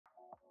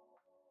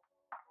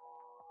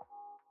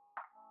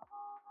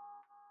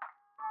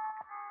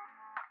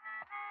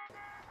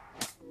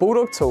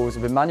Bulldog tools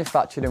have been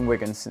manufactured in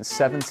Wigan since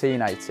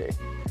 1780.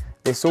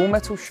 This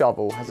all-metal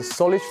shovel has a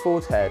solid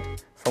forward head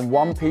from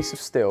one piece of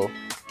steel,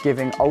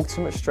 giving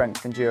ultimate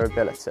strength and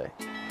durability.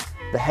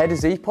 The head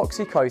is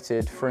epoxy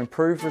coated for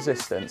improved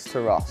resistance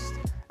to rust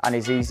and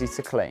is easy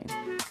to clean.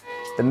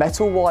 The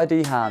metal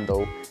wide-E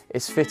handle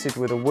is fitted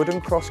with a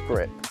wooden cross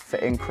grip for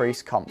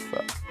increased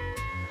comfort.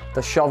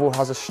 The shovel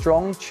has a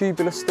strong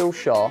tubular steel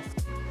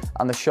shaft,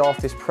 and the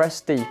shaft is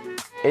pressed deep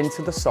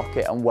into the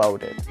socket and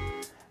welded.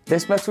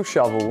 This metal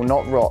shovel will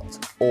not rot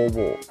or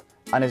warp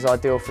and is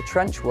ideal for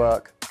trench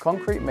work,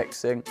 concrete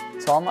mixing,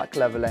 tarmac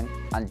levelling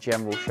and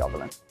general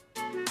shovelling.